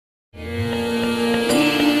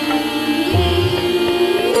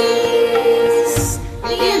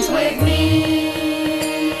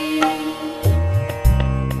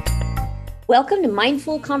Welcome to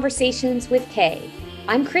Mindful Conversations with Kay.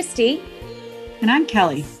 I'm Christy. And I'm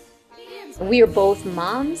Kelly. We are both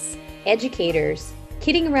moms, educators,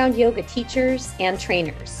 kidding around yoga teachers, and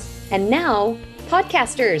trainers. And now,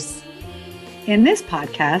 podcasters. In this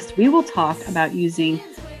podcast, we will talk about using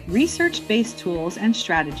research-based tools and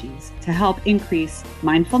strategies to help increase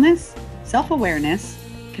mindfulness, self-awareness,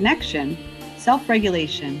 connection,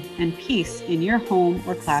 self-regulation, and peace in your home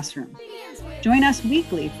or classroom. Join us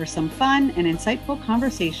weekly for some fun and insightful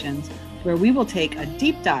conversations where we will take a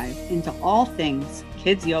deep dive into all things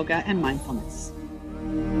kids yoga and mindfulness.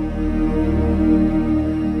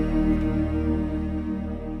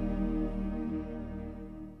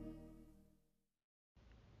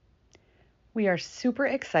 We are super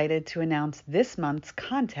excited to announce this month's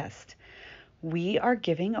contest. We are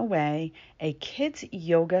giving away a kids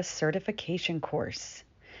yoga certification course.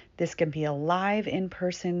 This can be a live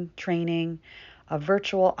in-person training, a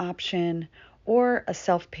virtual option, or a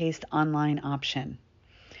self-paced online option.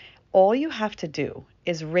 All you have to do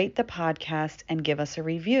is rate the podcast and give us a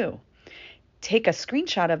review. Take a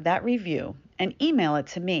screenshot of that review and email it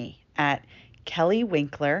to me at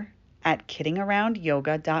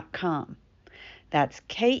kellywinkler@kiddingaroundyoga.com. That's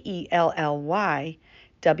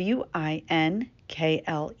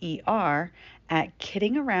KELLYWINKLER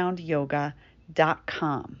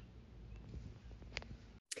 @kiddingaroundyoga.com.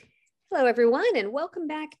 Hello, everyone, and welcome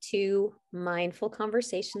back to Mindful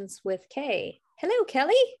Conversations with Kay. Hello,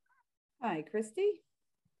 Kelly. Hi, Christy.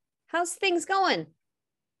 How's things going?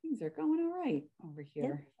 Things are going all right over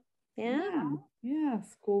here. Yeah. Yeah.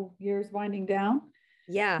 School year's winding down.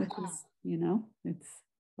 Yeah. Which is, it's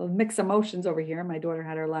a mixed emotions over here. My daughter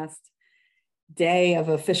had her last day of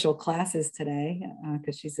official classes today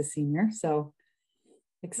because she's a senior. So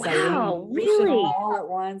exciting. Wow, really? All at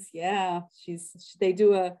once. Yeah. They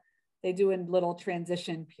do a little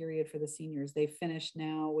transition period for the seniors. They finish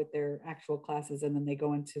now with their actual classes and then they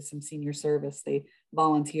go into some senior service. They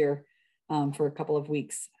volunteer for a couple of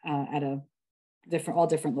weeks at all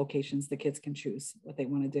different locations. The kids can choose what they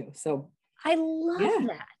want to do. So I love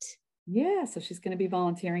that. Yeah. So she's going to be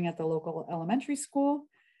volunteering at the local elementary school.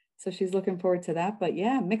 So she's looking forward to that. But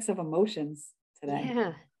yeah, mix of emotions today.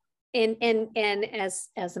 Yeah. And as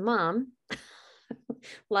a mom,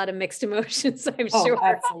 a lot of mixed emotions, I'm sure.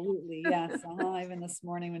 Absolutely. Yes. Even this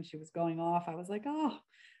morning when she was going off, I was like, oh,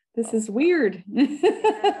 this is weird. Yeah.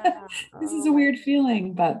 This is a weird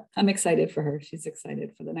feeling, but I'm excited for her. She's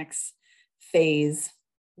excited for the next phase.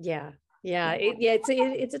 Yeah.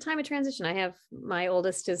 It's a time of transition. I have my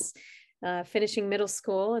oldest is finishing middle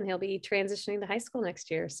school and he'll be transitioning to high school next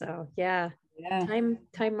year. So yeah. Time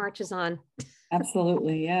marches on.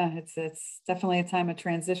 Absolutely. Yeah. It's definitely a time of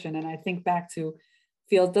transition. And I think back to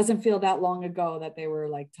doesn't feel that long ago that they were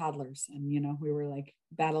like toddlers and, we were like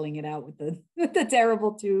battling it out with the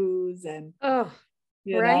terrible twos and,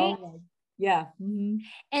 right. Yeah. Mm-hmm.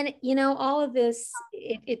 And, all of this,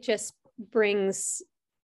 it just brings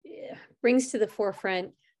to the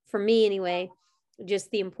forefront for me anyway,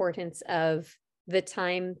 just the importance of the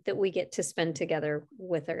time that we get to spend together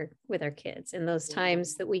with our kids and those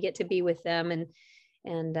times that we get to be with them and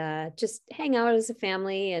just hang out as a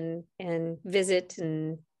family and visit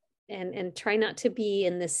and try not to be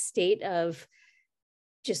in this state of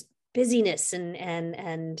just busyness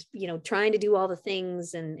and trying to do all the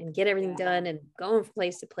things and get everything done and going from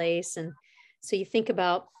place to place. And so you think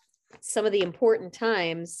about some of the important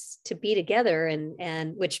times to be together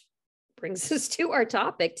and which brings us to our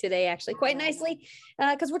topic today, actually quite nicely,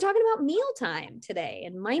 because we're talking about mealtime today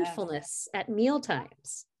and mindfulness at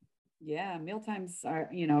mealtimes. Yeah, mealtimes are,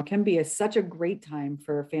 can be such a great time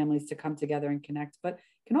for families to come together and connect, but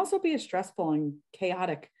can also be a stressful and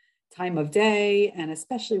chaotic time of day. And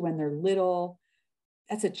especially when they're little,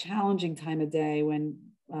 that's a challenging time of day when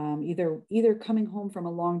either coming home from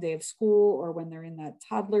a long day of school or when they're in that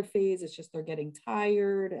toddler phase, it's just they're getting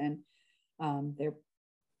tired and a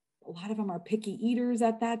lot of them are picky eaters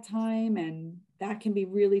at that time. And that can be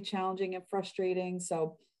really challenging and frustrating.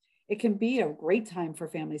 So it can be a great time for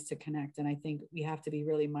families to connect. And I think we have to be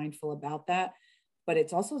really mindful about that. But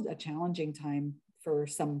it's also a challenging time for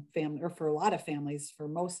some family or for a lot of families, for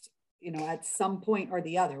most, at some point or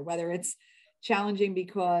the other, whether it's challenging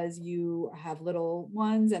because you have little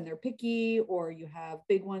ones and they're picky, or you have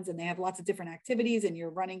big ones and they have lots of different activities and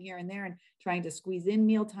you're running here and there and trying to squeeze in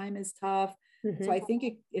mealtime is tough. Mm-hmm. So I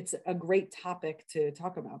think it's a great topic to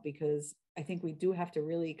talk about because I think we do have to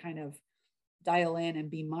really kind of dial in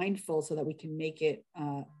and be mindful so that we can make it,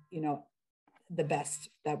 the best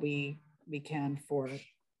that we can for families.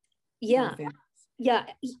 Yeah.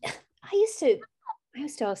 I used to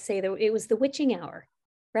always say that it was the witching hour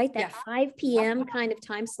right? That 5 p.m. kind of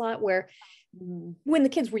time slot where when the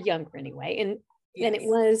kids were younger anyway, and it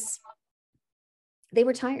was, they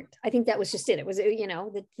were tired. I think that was just it. It was, you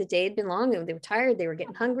know, the day had been long and they were tired, they were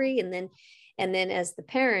getting hungry. And then as the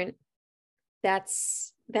parent,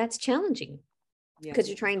 that's challenging because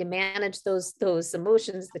you're trying to manage those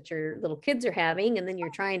emotions that your little kids are having. And then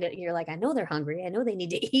you're like, I know they're hungry. I know they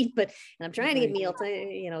need to eat, and I'm trying to get meal to,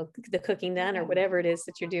 you know, the cooking done or whatever it is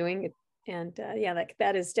that you're doing. And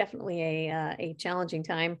that is definitely a challenging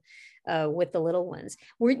time with the little ones.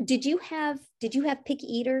 Did you have picky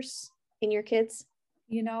eaters in your kids?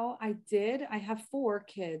 You know, I did. I have 4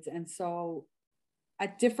 kids. And so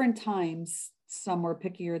at different times, some were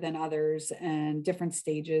pickier than others, and different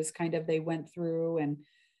stages kind of they went through. And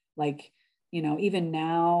like, you know, even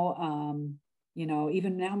now,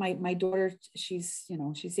 my daughter, she's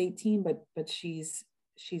 18, but she's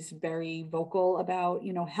very vocal about,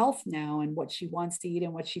 you know, health now and what she wants to eat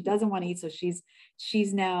and what she doesn't want to eat. So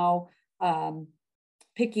she's now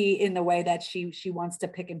picky in the way that she wants to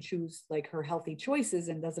pick and choose like her healthy choices,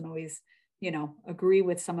 and doesn't always, you know, agree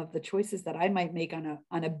with some of the choices that I might make on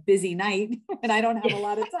a busy night and I don't have a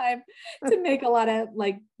lot of time to make a lot of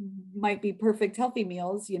like might be perfect healthy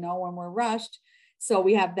meals, you know, when we're rushed. So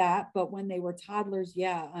we have that. But when they were toddlers, you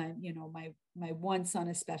know, my one son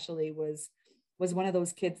especially was one of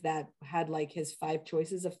those kids that had like his 5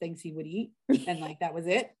 choices of things he would eat, and like that was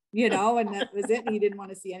it, you know, and that was it. He didn't want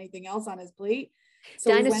to see anything else on his plate.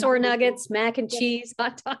 So dinosaur nuggets, mac and cheese,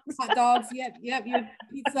 hot dogs. Yep. Your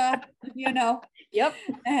pizza, you know. Yep.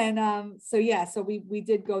 And so we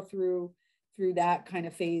did go through that kind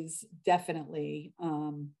of phase, definitely,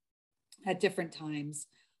 at different times.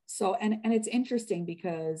 So, and it's interesting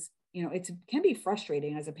because, you know, it can be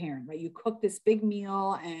frustrating as a parent, right? You cook this big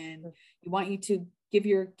meal and you want you to give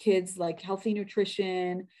your kids like healthy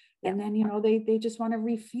nutrition. And then, you know, they just want to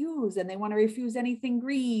refuse, and they want to refuse anything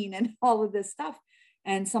green and all of this stuff.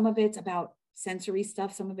 And some of it's about sensory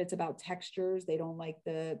stuff. Some of it's about textures. They don't like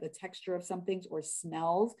the texture of some things or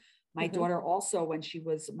smells. My daughter also,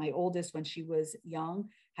 my oldest, when she was young,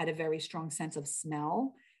 had a very strong sense of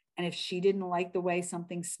smell. And if she didn't like the way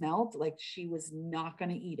something smelled, like she was not going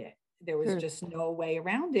to eat it. There was just no way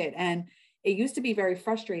around it. And it used to be very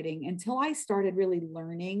frustrating until I started really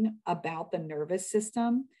learning about the nervous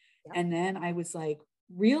system. And then I was like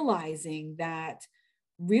realizing that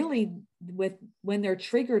really when they're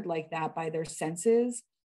triggered like that by their senses,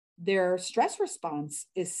 their stress response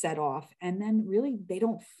is set off, and then really they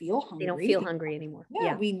don't feel hungry. They don't feel hungry anymore.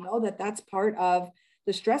 Yeah, we know that that's part of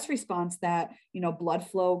the stress response, that, you know, blood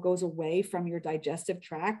flow goes away from your digestive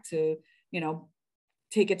tract to, you know,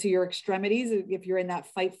 take it to your extremities if you're in that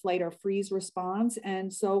fight, flight, or freeze response.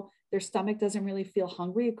 And so their stomach doesn't really feel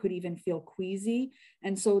hungry. It could even feel queasy.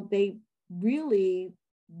 And so they really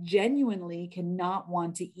genuinely cannot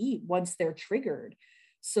want to eat once they're triggered.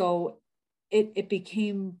 So it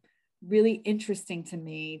became really interesting to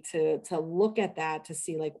me to look at that, to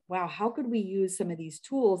see like, wow, how could we use some of these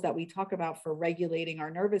tools that we talk about for regulating our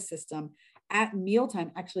nervous system at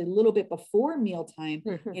mealtime, actually a little bit before mealtime,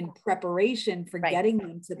 in preparation for getting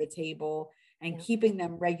them to the table and keeping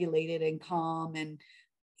them regulated and calm, and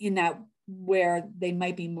in that where they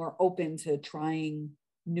might be more open to trying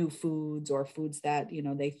new foods or foods that, you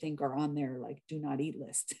know, they think are on their like do not eat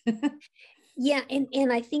list. Yeah.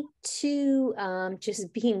 And I think too,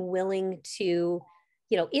 just being willing to,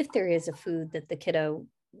 you know, if there is a food that the kiddo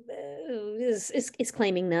is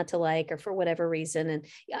claiming not to like, or for whatever reason. And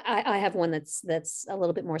I have one that's a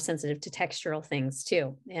little bit more sensitive to textural things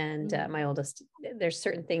too. And my oldest, there's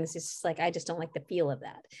certain things, it's just like, I just don't like the feel of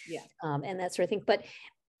that. Yeah. And that sort of thing.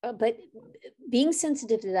 But being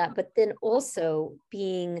sensitive to that, but then also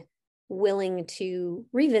being willing to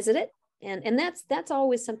revisit it. And that's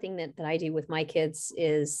always something that I do with my kids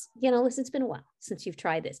is, you know, listen, it's been a while since you've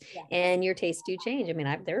tried this, and your tastes do change. I mean,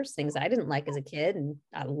 there's things I didn't like as a kid, and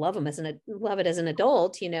I love them love it as an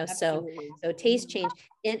adult, you know. Absolutely. So taste change,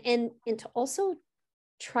 and to also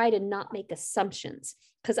try to not make assumptions,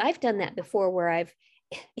 because I've done that before, where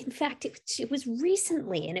in fact, it was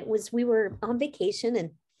recently, and we were on vacation,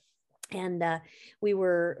 and we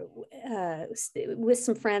were with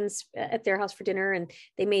some friends at their house for dinner, and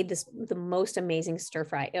they made the most amazing stir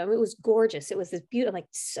fry. It was gorgeous. It was this beautiful, like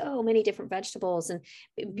so many different vegetables and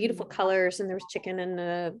beautiful colors. And there was chicken and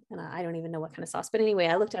I don't even know what kind of sauce. But anyway,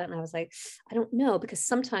 I looked at it and I was like, I don't know, because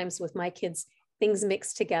sometimes with my kids, things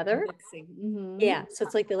mix together. Yeah. So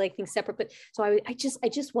it's like they like things separate, but so I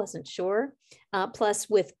just wasn't sure. Plus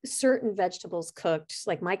with certain vegetables cooked,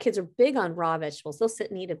 like my kids are big on raw vegetables. They'll sit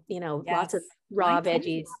and eat, lots of raw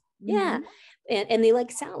veggies. Yeah. And they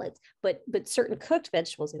like salads, but certain cooked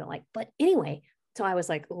vegetables they don't like. But anyway, so I was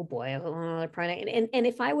like, oh boy, and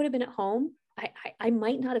if I would have been at home, I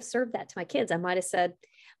might not have served that to my kids. I might have said,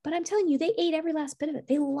 but I'm telling you, they ate every last bit of it.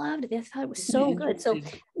 They loved it. They thought it was so good. So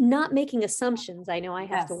not making assumptions. I know I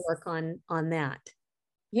have to work on that.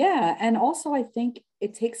 Yeah. And also I think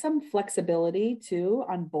it takes some flexibility too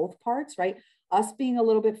on both parts, right? Us being a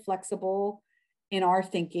little bit flexible in our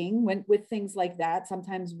thinking when with things like that.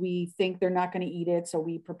 Sometimes we think they're not going to eat it. So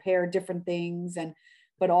we prepare different things and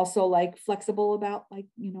but also like flexible about like,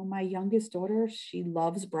 you know, my youngest daughter, she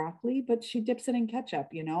loves broccoli, but she dips it in ketchup,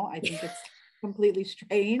 you know. I think it's completely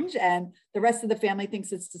strange. And the rest of the family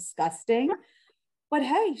thinks it's disgusting. But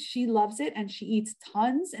hey, she loves it and she eats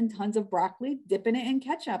tons and tons of broccoli, dipping it in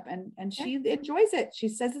ketchup, and she enjoys it. She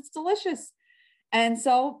says it's delicious. And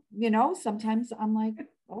so, you know, sometimes I'm like,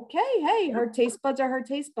 okay, hey, her taste buds are her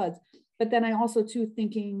taste buds. But then I also too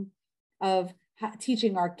thinking of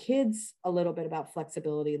teaching our kids a little bit about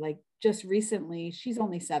flexibility. Like just recently, she's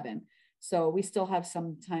only 7. So we still have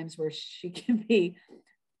some times where she can be,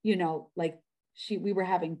 you know, like we were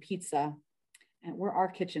having pizza and where our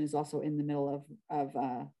kitchen is also in the middle of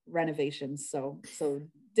renovations. So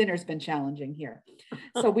dinner's been challenging here.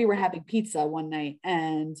 So we were having pizza one night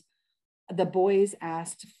and the boys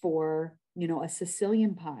asked for, you know, a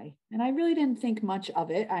Sicilian pie. And I really didn't think much of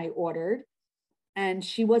it. I ordered and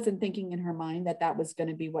she wasn't thinking in her mind that that was going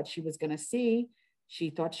to be what she was going to see. She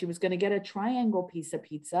thought she was going to get a triangle piece of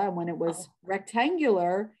pizza. And when it was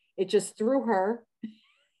rectangular, it just threw her,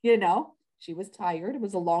 you know, she was tired. It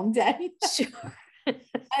was a long day. Sure.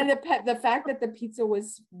 And the fact that the pizza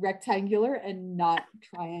was rectangular and not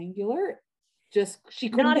triangular, just she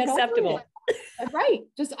couldn't not get acceptable. over it. Right.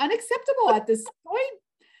 Just unacceptable at this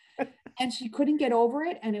point. And she couldn't get over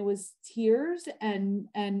it. And it was tears. And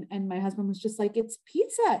my husband was just like, it's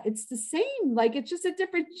pizza. It's the same. Like, it's just a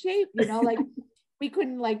different shape, you know, like we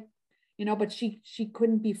couldn't like, you know, but she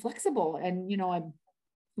couldn't be flexible. And, you know,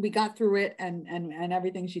 we got through it and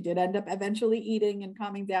everything. She did end up eventually eating and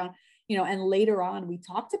calming down, you know, and later on we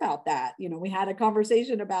talked about that, you know, we had a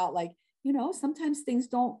conversation about like, you know, sometimes things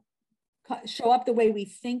don't show up the way we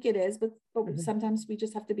think it is, but sometimes we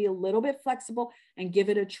just have to be a little bit flexible and give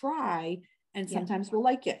it a try. And sometimes we'll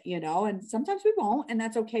like it, you know, and sometimes we won't, and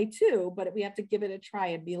that's okay too, but we have to give it a try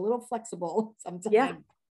and be a little flexible sometimes.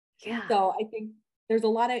 Yeah. So I think there's a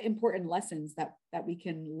lot of important lessons that we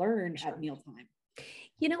can learn at mealtime.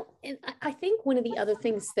 You know, and I think one of the other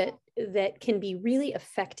things that can be really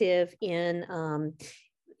effective in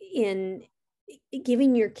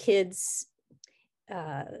giving your kids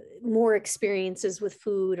more experiences with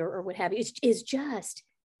food or what have you is just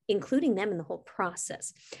including them in the whole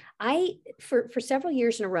process. For several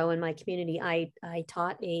years in a row in my community, I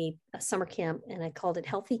taught a summer camp and I called it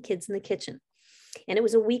Healthy Kids in the Kitchen. And it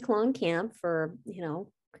was a week-long camp for, you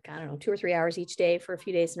know, I don't know, 2 or 3 hours each day for a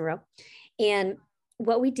few days in a row. And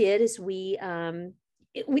what we did is we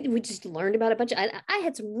just learned about a bunch of, I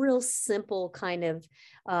had some real simple kind of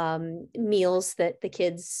meals that the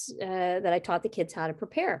kids, that I taught the kids how to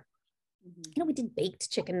prepare. You know, we did baked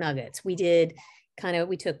chicken nuggets. We did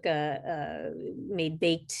made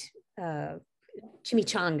baked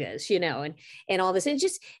chimichangas, you know, and all this, and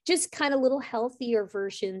just kind of little healthier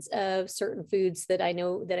versions of certain foods that I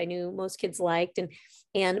knew most kids liked.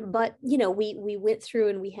 But, you know, we went through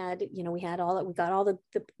and we got all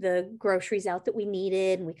the groceries out that we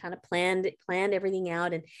needed, and we kind of planned everything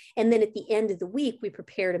out. And then at the end of the week, we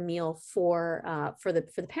prepared a meal for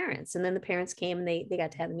the parents. And then the parents came and they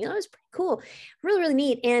got to have the meal. It was pretty cool, really, really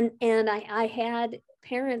neat. And I had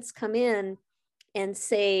parents come in and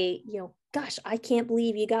say, you know, gosh, I can't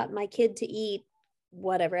believe you got my kid to eat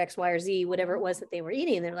whatever, X, Y, or Z, whatever it was that they were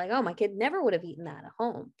eating. And they're like, oh, my kid never would have eaten that at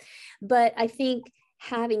home. But I think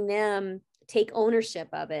having them take ownership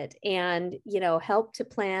of it and, you know, help to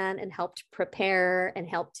plan and help to prepare and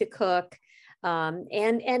help to cook. And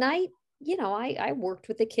I worked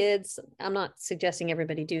with the kids. I'm not suggesting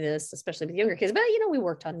everybody do this, especially with younger kids, but, you know, we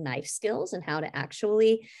worked on knife skills and how to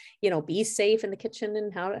actually, you know, be safe in the kitchen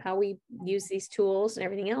and how we use these tools and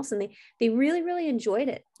everything else. And they really, really enjoyed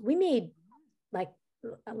it. We made like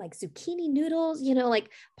zucchini noodles, you know, like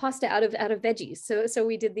pasta out of veggies. So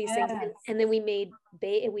we did these things, and then we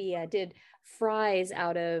did fries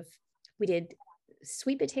we did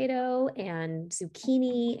sweet potato and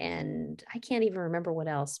zucchini, and I can't even remember what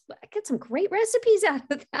else, but I got some great recipes out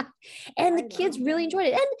of that. And the kids really enjoyed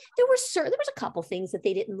it. And there was a couple things that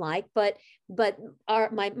they didn't like, but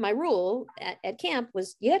my rule at camp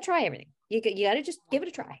was you gotta try everything. You got to just give it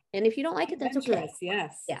a try. And if you don't like it, that's okay.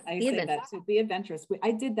 Yes. Yeah. I say that to be adventurous.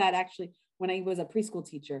 I did that actually when I was a preschool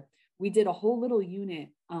teacher. We did a whole little unit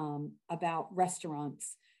about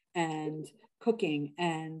restaurants and cooking.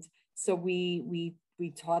 And so we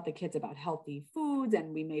taught the kids about healthy foods,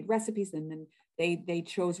 and we made recipes, and then they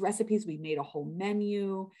chose recipes. We made a whole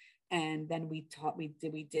menu. And then we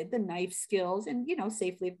did the knife skills, and,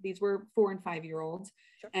 safely. These were 4 and 5 year olds.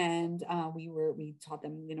 Sure. And we taught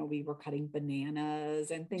them, we were cutting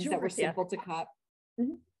bananas and things that were simple to cut,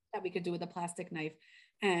 that we could do with a plastic knife.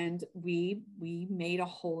 And we made a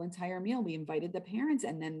whole entire meal. We invited the parents,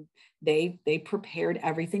 and then they prepared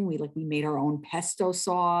everything. We made our own pesto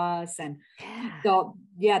sauce, and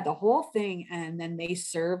the whole thing. And then they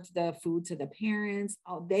served the food to the parents.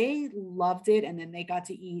 Oh, they loved it. And then they got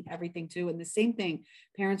to eat everything too. And the same thing,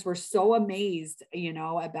 parents were so amazed,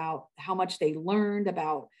 about how much they learned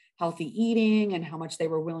about healthy eating and how much they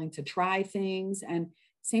were willing to try things. And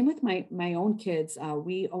same with my own kids.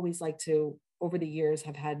 We always like to, over the years,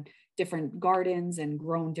 have had different gardens and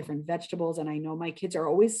grown different vegetables. And I know my kids are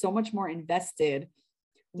always so much more invested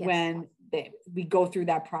when we go through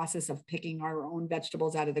that process of picking our own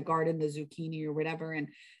vegetables out of the garden, the zucchini or whatever, and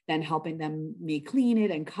then helping me clean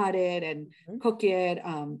it and cut it and cook it.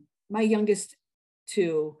 My youngest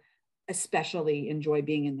two especially enjoy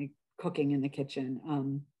being cooking in the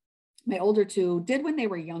kitchen. My older two did when they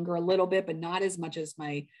were younger a little bit, but not as much as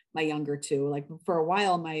my younger two. Like for a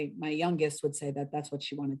while, my youngest would say that that's what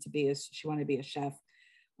she wanted to be, is she wanted to be a chef.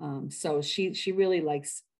 So she really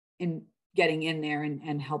likes getting in there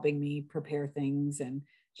and helping me prepare things, and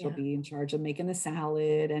she'll be in charge of making the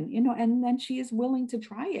salad, and and then she is willing to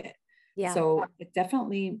try it. Yeah. So it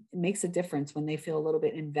definitely makes a difference when they feel a little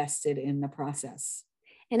bit invested in the process.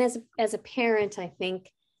 And as a parent, I think,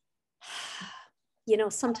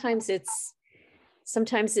 sometimes it's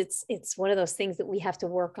one of those things that we have to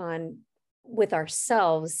work on with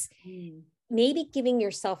ourselves. Maybe giving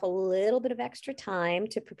yourself a little bit of extra time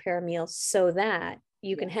to prepare a meal so that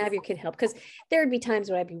you can have your kid help. Because there would be times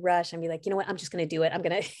when I'd be rushed. I'd be like, you know what, I'm just going to do it. I'm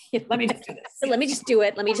going to, let me just do this. Let me just do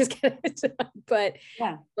it. Let me just get it. But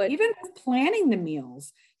even with planning the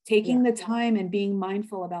meals, taking the time and being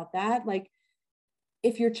mindful about that. Like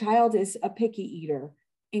if your child is a picky eater,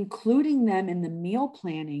 including them in the meal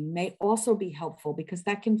planning may also be helpful, because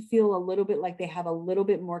that can feel a little bit like they have a little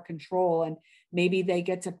bit more control, and maybe they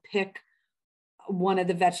get to pick one of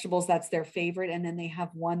the vegetables that's their favorite, and then they have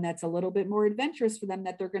one that's a little bit more adventurous for them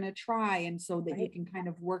that they're going to try. And so that you can kind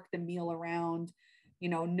of work the meal around,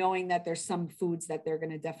 knowing that there's some foods that they're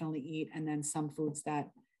going to definitely eat, and then some foods that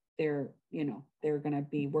they're going to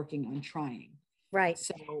be working on trying. Right.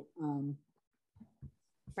 So,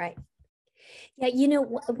 right. Yeah.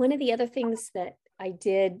 One of the other things that I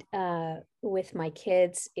did with my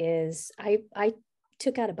kids is I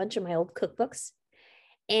took out a bunch of my old cookbooks,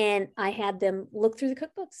 and I had them look through the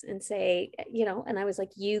cookbooks and say, and I was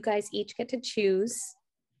like, you guys each get to choose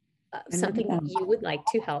something you would like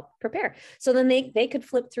to help prepare. So then they could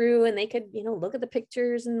flip through, and they could, look at the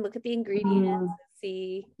pictures and look at the ingredients,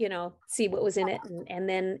 and see what was in it. And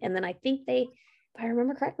then I think if I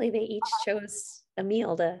remember correctly, they each chose a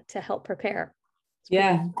meal to help prepare.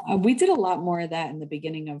 Yeah. We did a lot more of that in the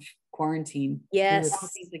beginning of quarantine. Yes. We were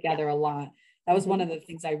cooking together a lot. That was one of the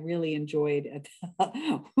things I really enjoyed.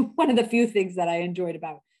 One of the few things that I enjoyed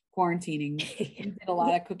about quarantining. We did a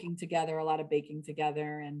lot of cooking together, a lot of baking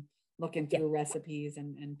together, and looking through recipes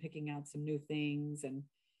and picking out some new things, and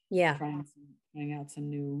trying out some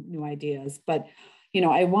new ideas. But,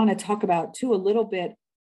 I want to talk about too, a little bit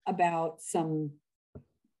about some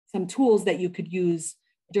tools that you could use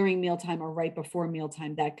during mealtime or right before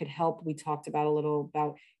mealtime that could help. We talked about a little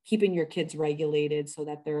about keeping your kids regulated so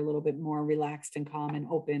that they're a little bit more relaxed and calm and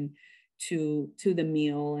open to the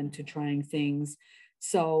meal and to trying things.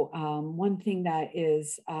 So one thing that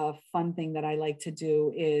is a fun thing that I like to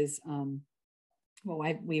do is,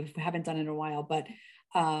 we haven't done it in a while, but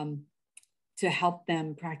to help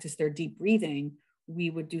them practice their deep breathing, we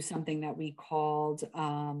would do something that we called,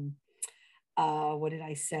 what did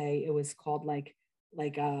I say? It was called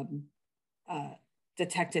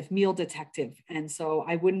meal detective. And so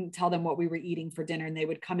I wouldn't tell them what we were eating for dinner, and they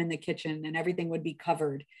would come in the kitchen and everything would be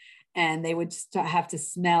covered, and they would have to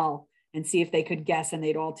smell and see if they could guess, and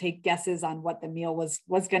they'd all take guesses on what the meal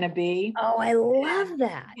was going to be. Oh, I love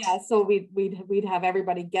that. Yeah. So we'd have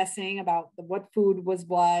everybody guessing about what food was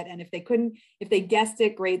what. And if they guessed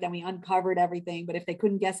it, great, then we uncovered everything. But if they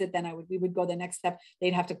couldn't guess it, then we would go the next step.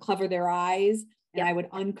 They'd have to cover their eyes, and I would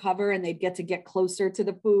uncover, and they'd get closer to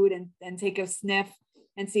the food and take a sniff.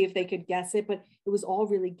 and see if they could guess it. But it was all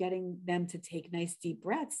really getting them to take nice deep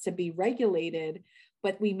breaths to be regulated.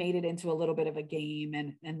 But we made it into a little bit of a game,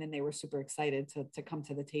 and then they were super excited to come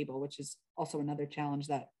to the table, which is also another challenge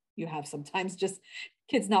that you have sometimes, just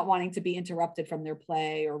kids not wanting to be interrupted from their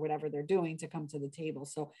play or whatever they're doing to come to the table.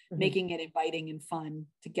 So making it inviting and fun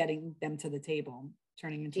to getting them to the table,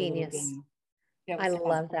 turning into a little game. Yeah, I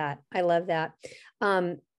love that. I love that.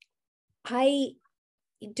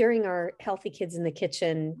 During our Healthy Kids in the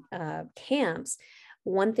Kitchen camps,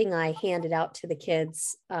 one thing I handed out to the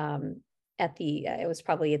kids it was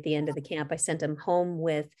probably at the end of the camp, I sent them home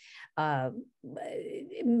with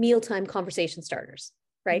mealtime conversation starters,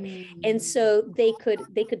 right? And so they could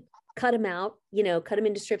cut them out, cut them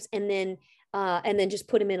into strips, and then just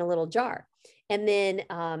put them in a little jar. And then,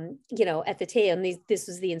 at the tail, and this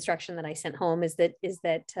was the instruction that I sent home, is that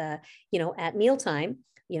at mealtime,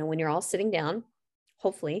 when you're all sitting down,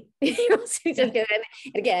 hopefully, you're all sitting down,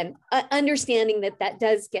 and again, understanding that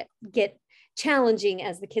does get challenging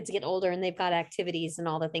as the kids get older and they've got activities and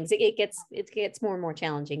all the things. It gets more and more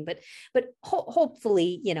challenging, but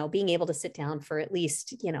hopefully, being able to sit down for at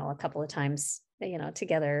least, a couple of times,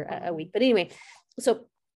 together a week. But anyway, so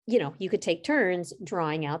you could take turns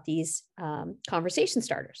drawing out these conversation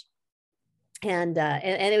starters. And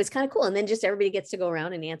it was kind of cool. And then just everybody gets to go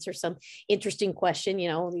around and answer some interesting question,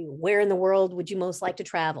 where in the world would you most like to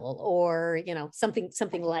travel? Or, something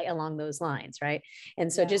light along those lines. Right.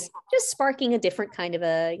 And so just sparking a different kind of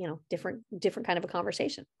different kind of a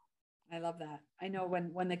conversation. I love that. I know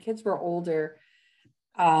when the kids were older,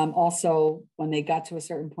 also when they got to a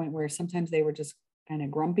certain point where sometimes they were just kind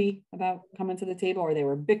of grumpy about coming to the table, or they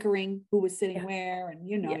were bickering who was sitting where, and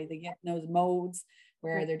they get in those modes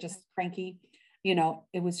where they're just cranky.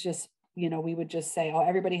 It was just, we would just say, oh,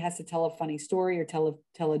 everybody has to tell a funny story or tell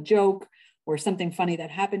a joke or something funny that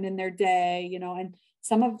happened in their day, and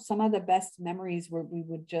some of the best memories were, we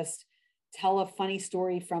would just tell a funny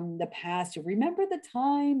story from the past. You remember the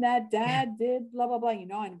time that dad did blah, blah, blah,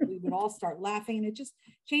 and we would all start laughing, and it just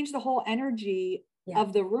changed the whole energy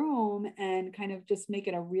of the room and kind of just make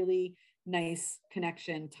it a really nice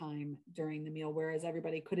connection time during the meal. Whereas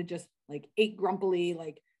everybody could have just ate grumpily,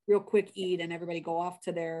 real quick eat, and everybody go off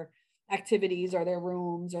to their activities or their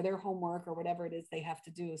rooms or their homework or whatever it is they have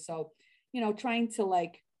to do. So, trying to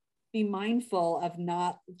be mindful of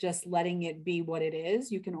not just letting it be what it is.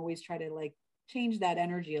 You can always try to change that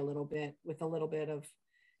energy a little bit with a little bit of,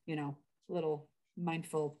 little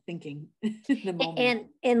mindful thinking in the moment.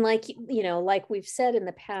 And like we've said in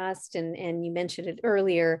the past, and you mentioned it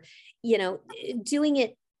earlier, doing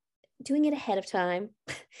it ahead of time,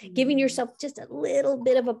 giving yourself just a little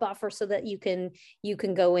bit of a buffer so that you can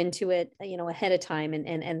go into it, ahead of time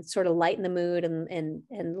and sort of lighten the mood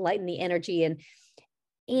and lighten the energy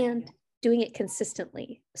and doing it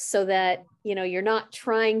consistently, so that, you're not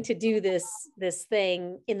trying to do this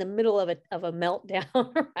thing in the middle of a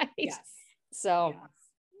meltdown, right? Yes. So,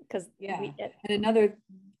 because and another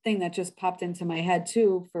thing that just popped into my head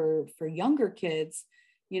too, for younger kids,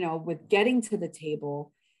 with getting to the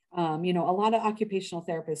table, a lot of occupational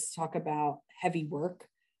therapists talk about heavy work,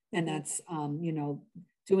 and that's,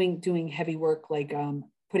 doing heavy work,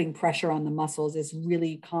 putting pressure on the muscles is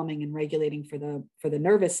really calming and regulating for the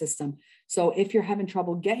nervous system. So if you're having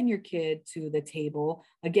trouble getting your kid to the table,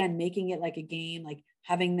 again, making it like a game,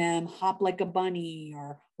 having them hop like a bunny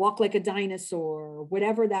or walk like a dinosaur, or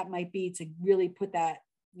whatever that might be, to really put that,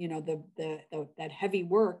 that heavy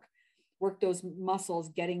work those muscles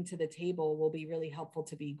getting to the table will be really helpful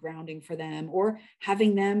to be grounding for them. Or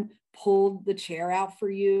having them pull the chair out for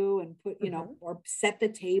you and put, or set the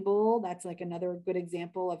table. That's another good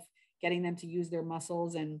example of getting them to use their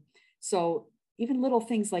muscles. And so even little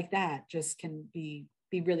things like that just can be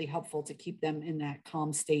really helpful to keep them in that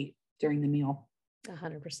calm state during the meal.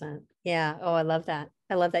 100%. Yeah. Oh, I love that.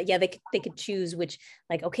 Yeah. They could choose which,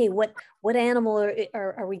 okay, what animal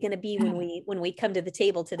are we going to be when we come to the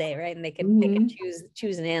table today? Right. And they can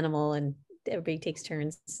choose an animal, and everybody takes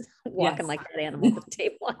turns walking like that animal to the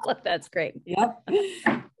table. I love that. It's great. Yep.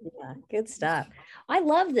 Yeah. Good stuff. I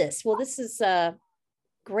love this. Well, this is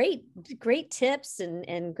great tips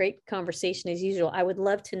and great conversation as usual. I would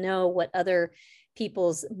love to know what other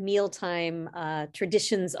people's mealtime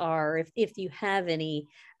traditions are. If you have any,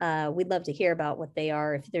 we'd love to hear about what they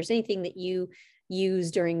are. If there's anything that you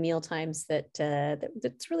use during meal times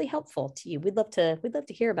that's really helpful to you, we'd love to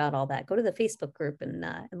hear about all that. Go to the Facebook group and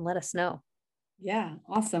let us know. Yeah,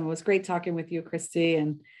 awesome. It was great talking with you, Christy,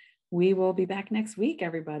 and we will be back next week,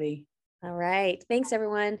 everybody. All right. Thanks,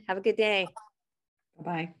 everyone. Have a good day.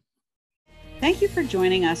 Bye-bye. Thank you for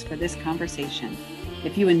joining us for this conversation.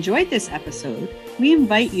 If you enjoyed this episode, we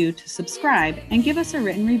invite you to subscribe and give us a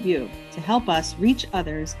written review to help us reach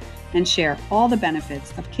others and share all the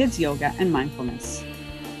benefits of kids yoga and mindfulness.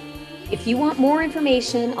 If you want more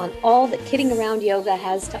information on all that Kidding Around Yoga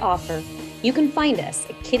has to offer, you can find us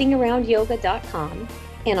at kiddingaroundyoga.com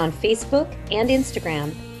and on Facebook and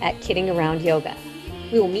Instagram at Kidding Around Yoga.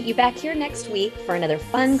 We will meet you back here next week for another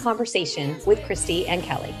fun conversation with Christy and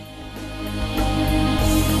Kelly.